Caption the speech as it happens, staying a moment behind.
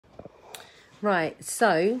Right,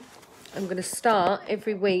 so I'm going to start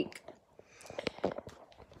every week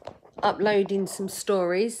uploading some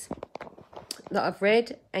stories that I've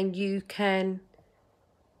read, and you can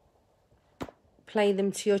play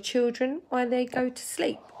them to your children while they go to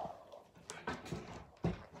sleep.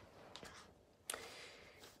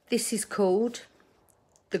 This is called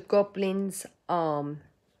The Goblin's Arm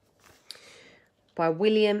by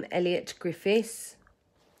William Elliot Griffiths.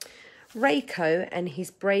 Reiko and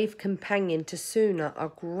his brave companion Tsuna are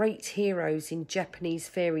great heroes in Japanese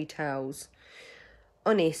fairy tales.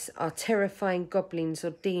 Onis are terrifying goblins or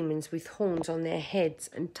demons with horns on their heads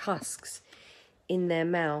and tusks in their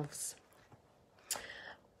mouths.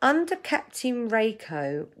 Under Captain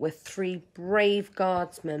Reiko were 3 brave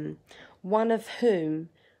guardsmen, one of whom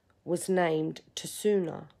was named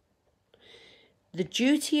Tsuna. The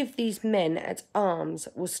duty of these men at arms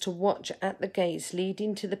was to watch at the gates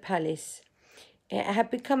leading to the palace. It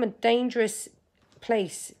had become a dangerous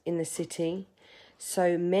place in the city,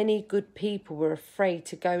 so many good people were afraid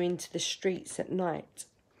to go into the streets at night.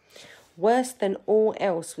 Worse than all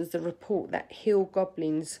else was the report that hill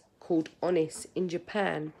goblins, called Onis in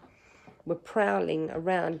Japan, were prowling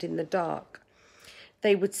around in the dark.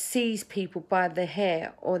 They would seize people by the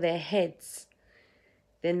hair or their heads.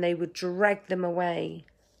 Then they would drag them away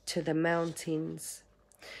to the mountains.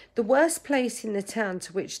 The worst place in the town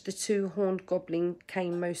to which the 2 horned goblins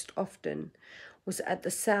came most often was at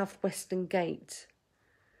the southwestern gate.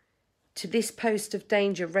 To this post of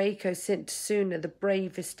danger, Reiko sent Tsuna, the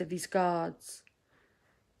bravest of his guards.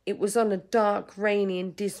 It was on a dark, rainy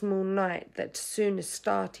and dismal night that Tsuna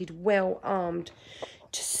started well armed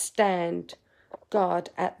to stand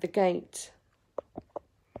guard at the gate.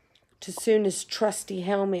 Tsuna's trusty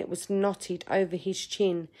helmet was knotted over his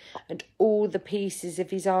chin, and all the pieces of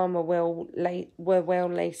his armour were well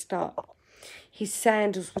laced up. His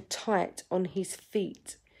sandals were tight on his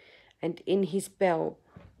feet, and in his belt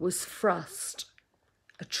was thrust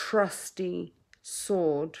a trusty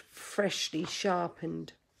sword, freshly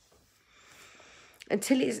sharpened,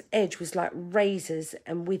 until its edge was like razors,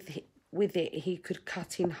 and with it he could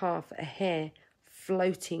cut in half a hair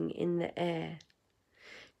floating in the air.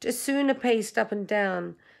 Tsuna paced up and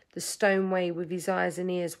down the stone way with his eyes and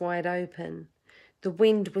ears wide open. The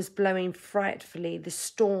wind was blowing frightfully, the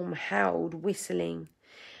storm howled, whistling,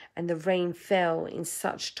 and the rain fell in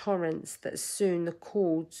such torrents that soon the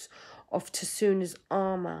cords of Tsuna's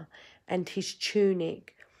armour and his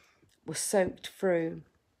tunic were soaked through.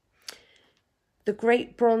 The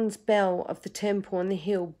great bronze bell of the temple on the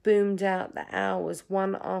hill boomed out the hours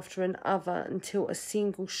one after another until a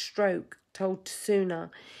single stroke told Tsuna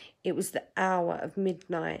it was the hour of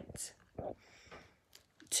midnight.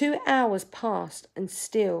 2 hours passed, and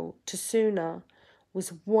still Tsuna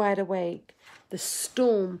was wide awake. The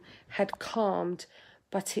storm had calmed,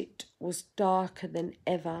 but it was darker than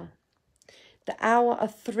ever. The hour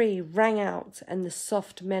of 3 rang out, and the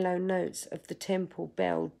soft, mellow notes of the temple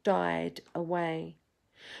bell died away.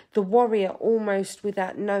 The warrior, almost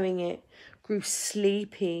without knowing it, grew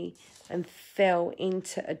sleepy and fell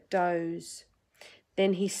into a doze.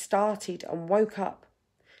 Then he started and woke up.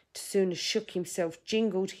 Tsuna shook himself,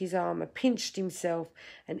 jingled his armour, pinched himself,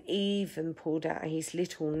 and even pulled out his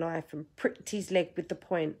little knife and pricked his leg with the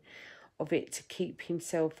point of it to keep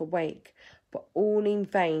himself awake. But all in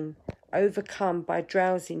vain. Overcome by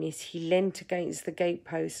drowsiness, he leant against the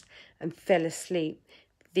gatepost and fell asleep.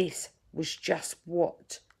 This was just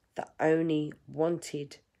what the Oni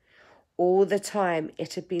wanted. All the time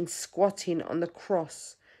it had been squatting on the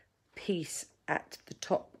cross piece at the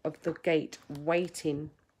top of the gate,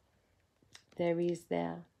 waiting. There he is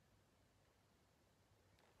there.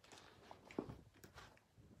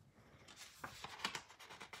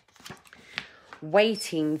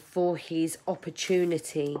 Waiting for his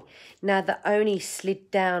opportunity. Now the Oni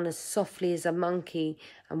slid down as softly as a monkey,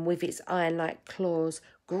 and with its iron-like claws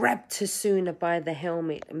grabbed Tsuna by the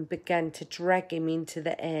helmet and began to drag him into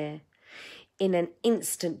the air. In an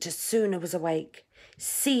instant, Tsuna was awake.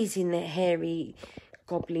 Seizing the hairy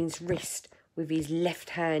goblin's wrist with his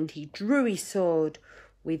left hand, he drew his sword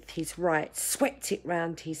with his right, swept it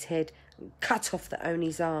round his head, and cut off the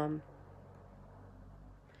Oni's arm.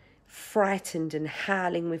 Frightened and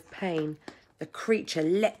howling with pain, the creature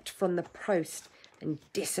leapt from the post and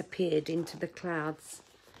disappeared into the clouds.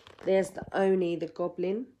 There's the Oni, the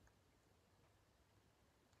goblin,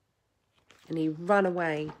 and he ran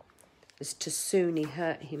away as Tsuna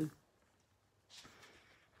hurt him.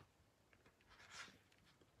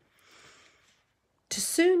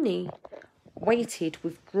 Tsuna waited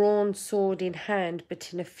with drawn sword in hand,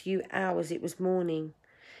 but in a few hours it was morning.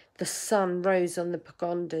 The sun rose on the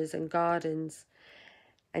pagodas and gardens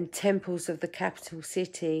and temples of the capital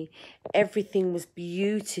city. Everything was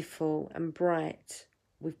beautiful and bright,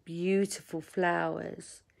 with beautiful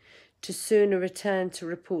flowers. Tsuna returned to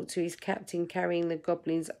report to his captain, carrying the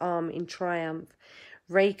goblin's arm in triumph.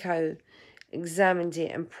 Reiko examined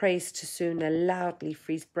it and praised Tsuna loudly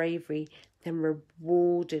for his bravery, then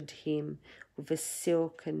rewarded him with a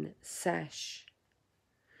silken sash.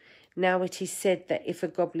 Now it is said that if a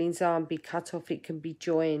goblin's arm be cut off, it can be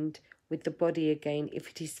joined with the body again if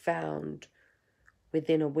it is found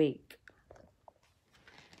within a week.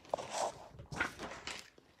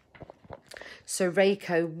 So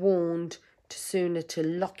Reiko warned Tsuna to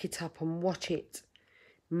lock it up and watch it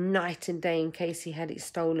night and day in case he had it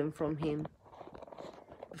stolen from him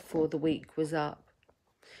before the week was up.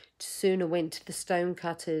 Tsuna went to the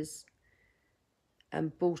stonecutters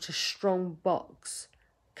and bought a strong box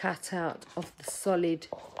cut out of the solid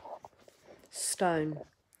stone.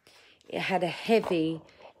 It had a heavy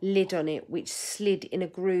lid on it which slid in a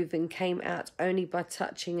groove and came out only by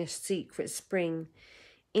touching a secret spring.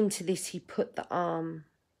 Into this he put the arm.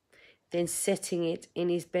 Then setting it in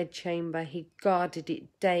his bedchamber, he guarded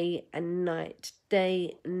it day and night,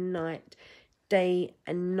 day and night, day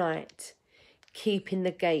and night, keeping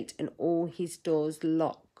the gate and all his doors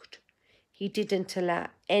locked. He didn't allow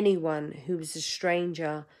anyone who was a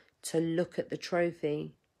stranger to look at the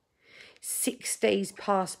trophy. 6 days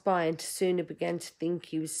passed by and Tsuna began to think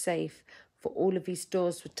he was safe, for all of his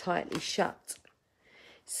doors were tightly shut.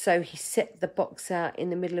 So he set the box out in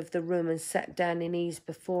the middle of the room and sat down in ease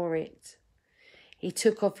before it. He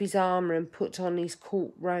took off his armour and put on his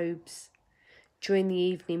court robes. During the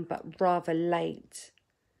evening, but rather late,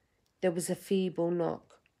 there was a feeble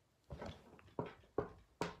knock,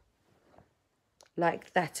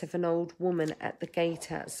 like that of an old woman at the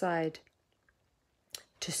gate outside.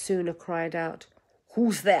 Tsuna cried out,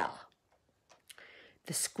 "Who's there?"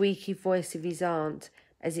 The squeaky voice of his aunt,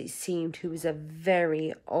 as it seemed, who was a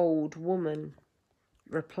very old woman,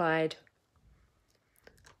 replied,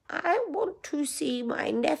 "I want to see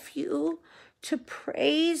my nephew to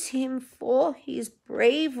praise him for his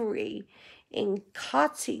bravery in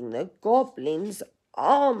cutting the goblin's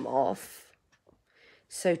arm off."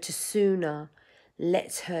 So Tsuna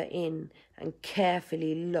let her in and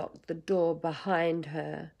carefully locked the door behind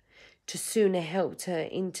her. Tsuna helped her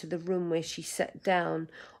into the room where she sat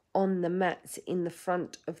down on the mats in the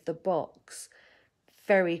front of the box,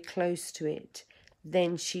 very close to it.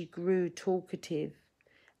 Then she grew talkative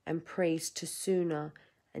and praised Tsuna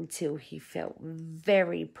until he felt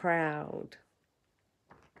very proud.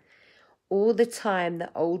 All the time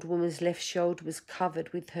the old woman's left shoulder was covered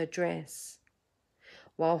with her dress,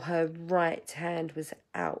 while her right hand was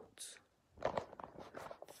out.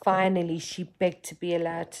 Finally, she begged to be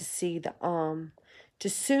allowed to see the arm.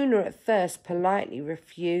 Tsuna at first politely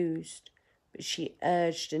refused, but she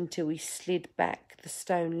urged until he slid back the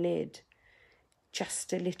stone lid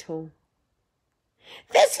just a little.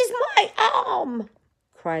 "This is my arm!"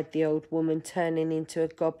 cried the old woman, turning into a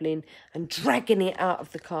goblin and dragging it out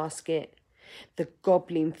of the casket. The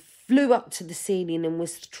goblin flew up to the ceiling and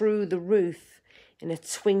was through the roof in a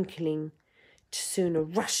twinkling. Tsuna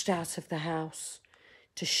rushed out of the house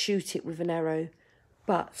to shoot it with an arrow,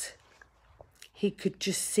 but he could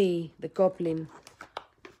just see the goblin.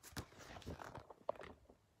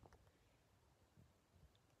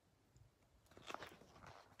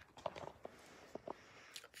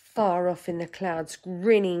 Far off in the clouds,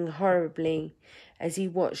 grinning horribly. As he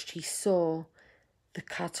watched, he saw the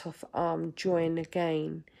cut-off arm join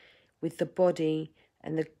again with the body,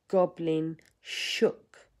 and the goblin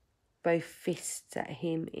shook both fists at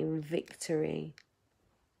him in victory.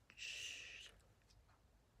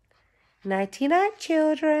 Nighty-night,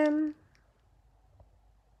 children.